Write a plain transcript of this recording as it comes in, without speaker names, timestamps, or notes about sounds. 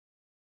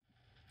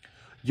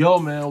Yo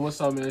man,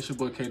 what's up man? It's your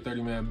boy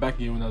K30 man, back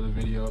again with another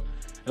video.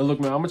 And look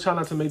man, I'm gonna try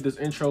not to make this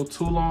intro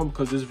too long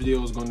because this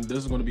is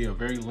gonna be a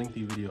very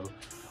lengthy video.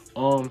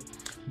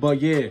 But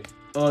yeah,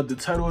 the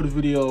title of the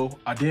video,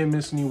 I didn't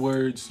miss any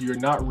words. You're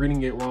not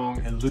reading it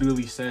wrong. It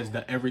literally says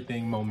the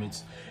everything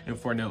moments in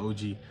Fortnite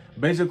OG.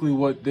 Basically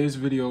what this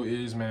video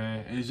is,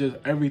 man, is just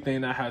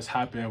everything that has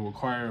happened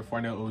requiring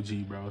Fortnite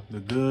OG, bro. The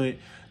good,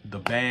 the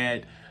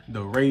bad,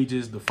 the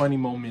rages, the funny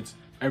moments,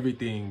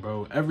 everything,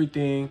 bro.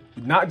 Everything,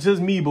 not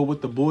just me, but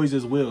with the boys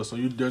as well. So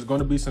there's going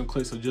to be some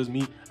clips of just me,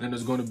 and then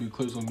there's going to be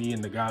clips of me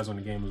and the guys on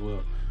the game as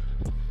well.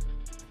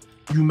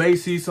 You may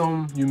see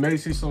some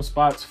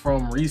spots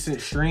from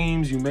recent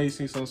streams. You may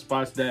see some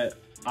spots that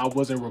I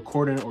wasn't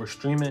recording or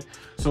streaming.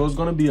 So it's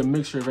going to be a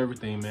mixture of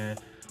everything, man.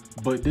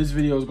 But this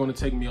video is going to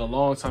take me a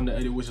long time to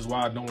edit, which is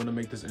why I don't want to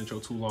make this intro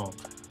too long.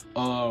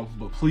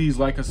 But please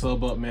like and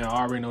sub up, man.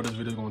 I already know this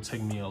video is going to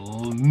take me a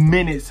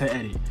minute to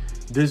edit.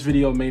 This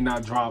video may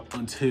not drop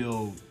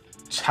until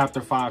chapter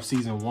 5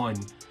 season 1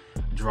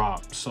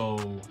 drop. So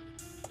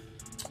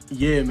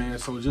yeah, man.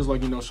 So just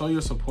like, you know, show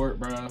your support,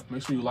 bro.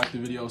 Make sure you like the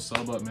video,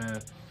 sub up,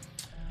 man.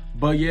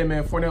 But yeah,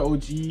 man, Fortnite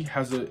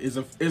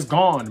OG is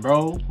gone,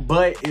 bro.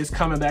 But it's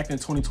coming back in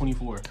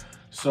 2024.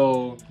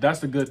 So that's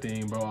the good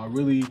thing, bro. I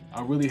really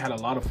had a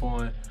lot of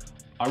fun.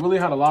 I really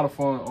had a lot of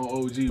fun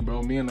on OG,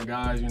 bro. Me and the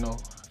guys, you know,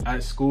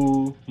 at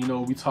school, you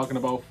know, we talking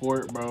about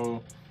Fort,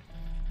 bro.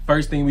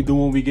 First thing we do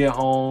when we get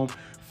home,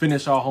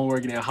 finish our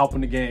homework and then hop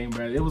in the game,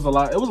 bro. It was a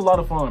lot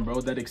of fun,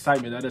 bro. That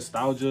excitement, that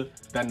nostalgia,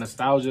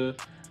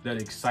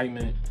 that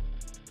excitement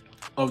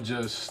of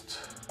just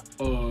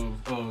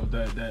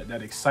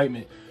that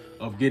excitement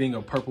of getting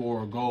a purple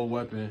or a gold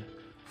weapon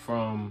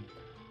from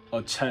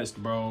a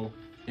chest, bro.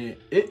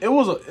 It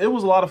was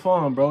a lot of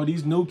fun, bro.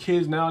 These new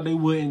kids now, they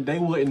wouldn't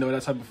know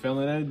that type of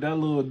feeling.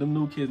 Them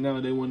new kids now,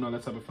 they wouldn't know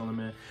that type of feeling,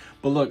 man.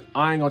 But look,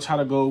 I ain't gonna try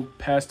to go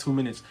past 2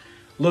 minutes.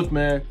 Look,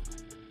 man,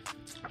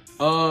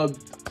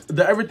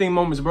 the everything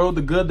moments, bro,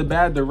 the good, the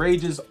bad, the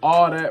rages,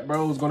 all that,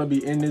 bro, is gonna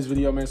be in this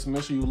video, man. So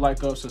make sure you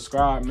like, up,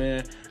 subscribe,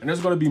 man. And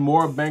there's gonna be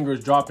more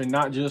bangers dropping,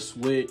 not just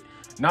with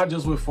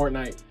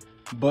Fortnite,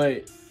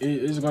 but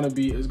it's gonna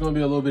be a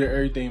little bit of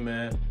everything,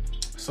 man.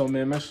 So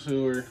man, make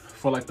sure,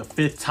 for like the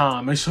 5th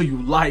time, make sure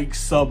you like,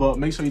 sub up,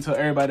 make sure you tell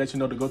everybody that you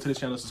know to go to the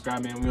channel,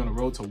 subscribe, man. We on the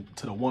road to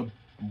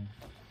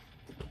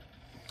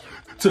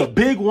the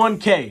big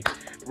 1K,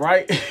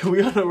 right?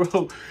 We on the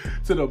road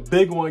to the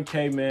big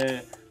 1K,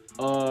 man.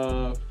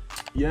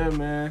 Yeah,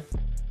 man,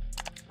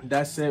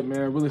 that's it, man.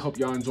 I really hope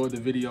y'all enjoyed the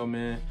video,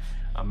 man.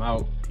 I'm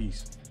out.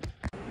 Peace.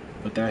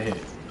 Let that hit.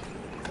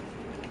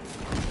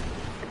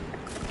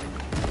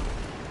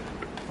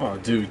 Oh,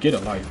 dude, get a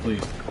light,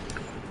 please.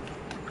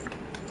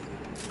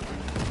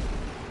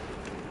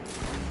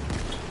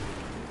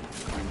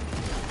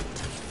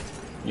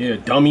 Yeah,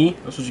 dummy.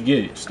 That's what you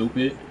get,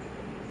 stupid.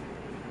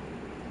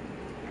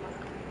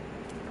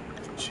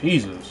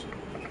 Jesus.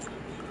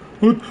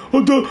 I'ma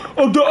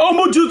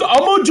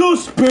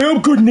just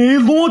spam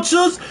grenade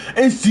launchers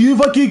and see if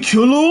I can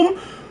kill him.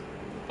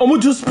 I'ma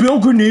just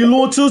spam grenade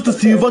launchers to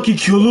see if I can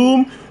kill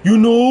him. You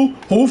know,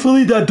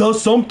 hopefully that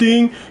does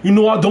something. You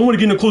know, I don't want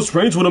to get in close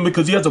range with him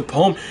because he has a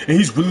pump and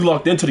he's really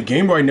locked into the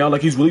game right now.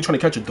 Like, he's really trying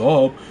to catch a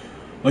dub.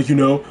 Like, you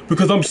know,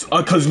 because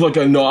look,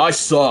 I know I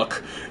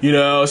suck, you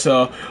know,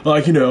 so,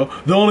 like, you know,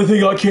 the only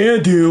thing I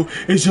can do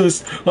is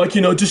just, like, you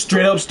know, just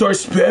straight up start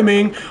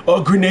spamming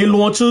grenade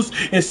launchers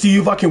and see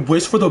if I can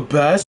wish for the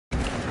best. You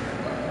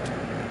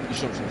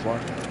shot so far?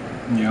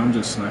 Yeah, I'm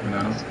just sniping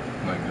at them,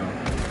 like, you know,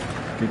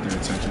 get their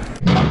attention.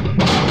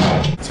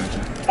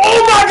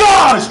 Oh my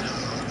gosh!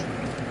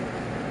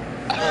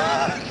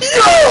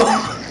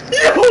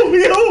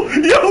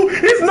 Yo,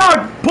 it's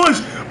not,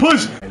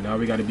 push. And now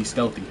we gotta be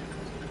stealthy.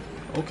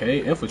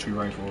 Okay, infantry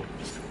rifle.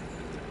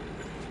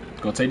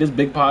 Gonna take this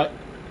big pot.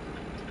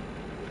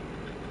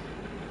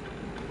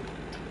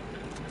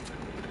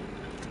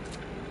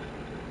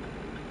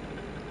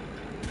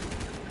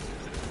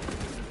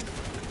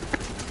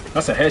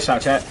 That's a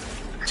headshot, chat.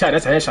 Chat,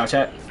 that's a headshot,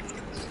 chat.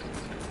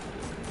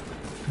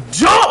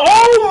 Jump!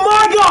 Oh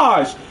my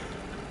gosh!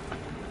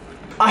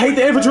 I hate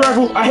the infantry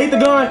rifle. I hate the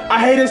gun. I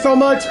hate it so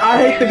much. I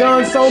hate the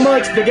gun so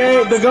much. The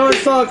gun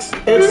sucks.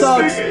 It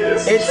sucks.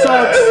 It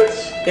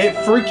sucks. It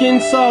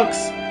freaking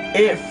sucks.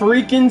 It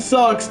freaking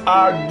sucks.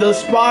 I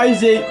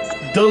despise it.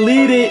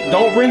 Delete it.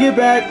 Don't bring it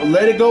back.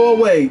 Let it go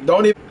away.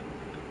 Don't even.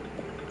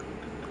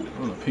 I'm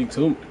gonna peek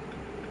too.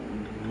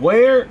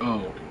 Where?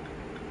 Oh.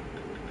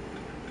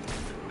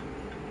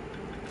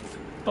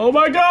 Oh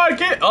my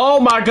god. Oh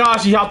my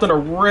gosh. He hopped in a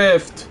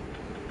rift.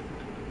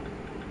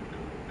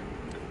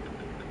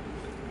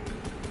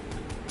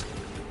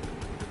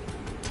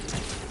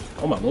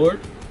 Oh my lord.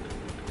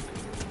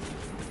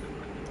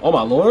 Oh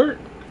my lord.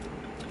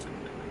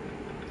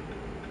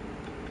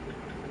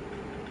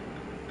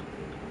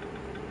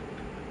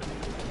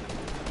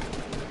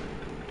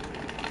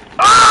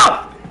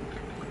 Ah!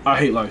 I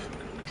hate life.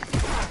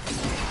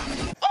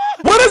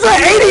 What is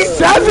an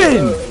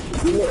 87?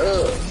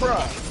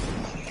 Bruh.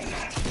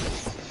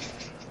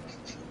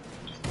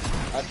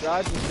 I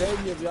Y'all just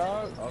saved me if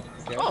y'all.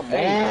 Okay. Oh,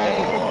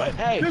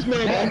 hey. This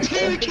man got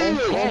 10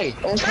 kills. Hey.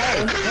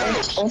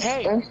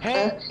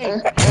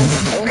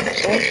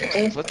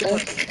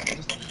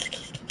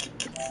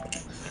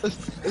 Let's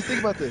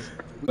think about this.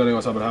 Somebody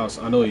on top of the house.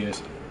 I know he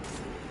is.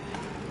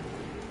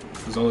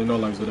 There's only no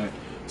lives today.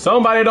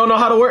 Somebody don't know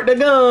how to work the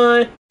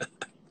gun.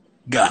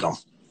 Got him.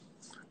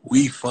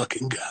 We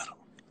fucking got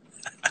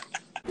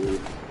him.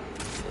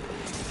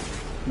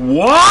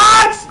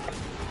 What?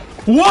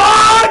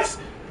 What?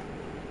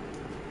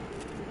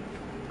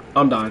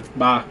 I'm dying.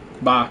 Bye.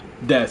 Bye.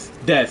 Death.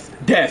 Death.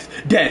 Death.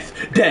 Death.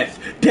 Death.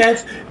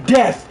 Death.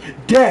 Death.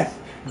 Death.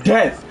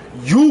 Death.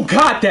 You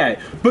got that.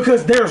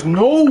 Because there's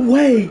no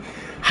way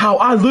how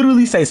I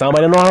literally say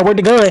somebody don't know how to work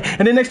the gun,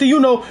 and then next thing you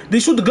know, they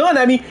shoot the gun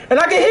at me and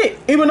I get hit,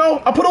 even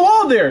though I put a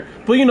wall there.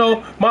 But you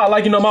know, my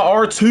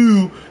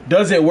R2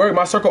 doesn't work.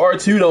 My circle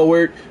R2 don't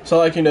work. So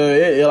like, you know,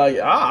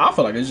 I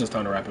feel like it's just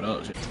time to wrap it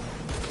up.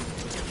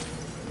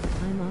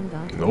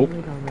 Nope.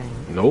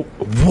 Nope.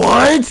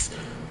 What?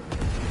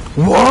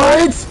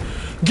 What?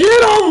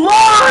 Get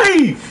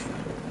alive!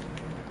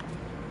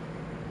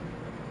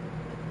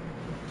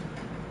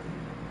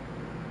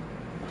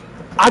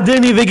 I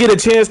didn't even get a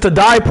chance to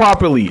die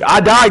properly.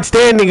 I died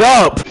standing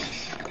up.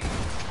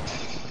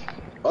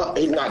 Oh,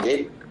 he's not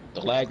dead.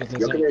 The lag is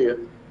Yo, come here.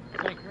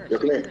 Yo,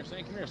 come here.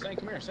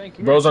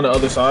 Bro's on the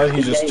other side.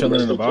 He's just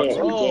chilling in the box.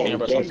 Oh, I'm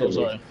so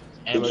sorry.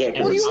 I'm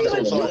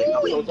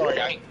so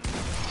sorry.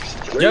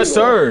 Yes,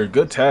 sir.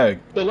 Good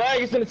tag. The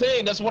lag is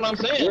insane. That's what I'm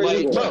saying.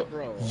 Like,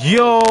 bro.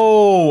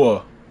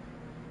 Yo.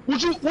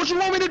 What you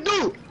want me to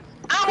do?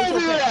 I'm over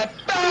here at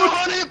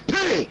 500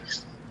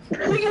 pings.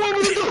 What do you want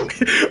me to do?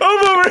 I'm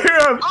over here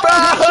at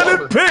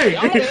 500 ping.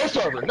 I'm on your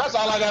server. That's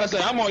all I gotta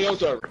say. I'm on your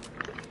server.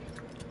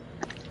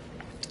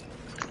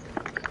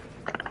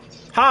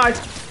 Hi.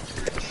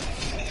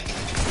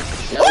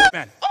 No.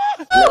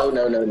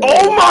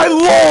 Oh my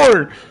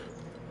lord.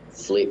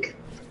 Flick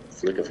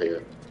of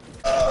hair.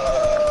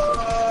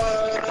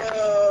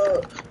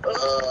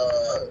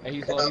 Hey,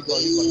 he's low.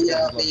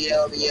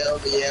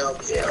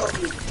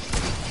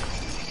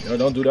 Yo,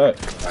 don't do that.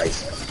 Nice.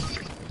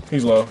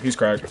 He's low. He's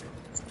cracked.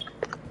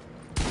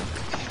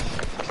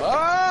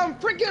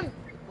 Freaking,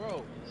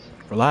 bro.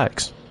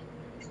 Relax.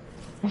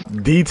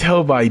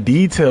 Detail by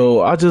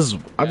detail. I just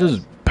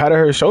patted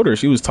her shoulder.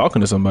 She was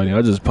talking to somebody.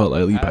 I just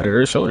politely patted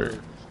her shoulder.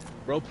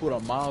 Bro put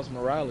on Miles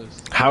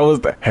Morales. How was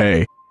that?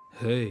 Hey.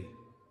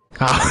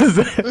 How is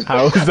that?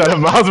 How is that a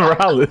Miles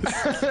Morales?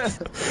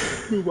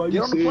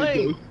 Get on the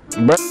plane.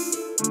 Bro.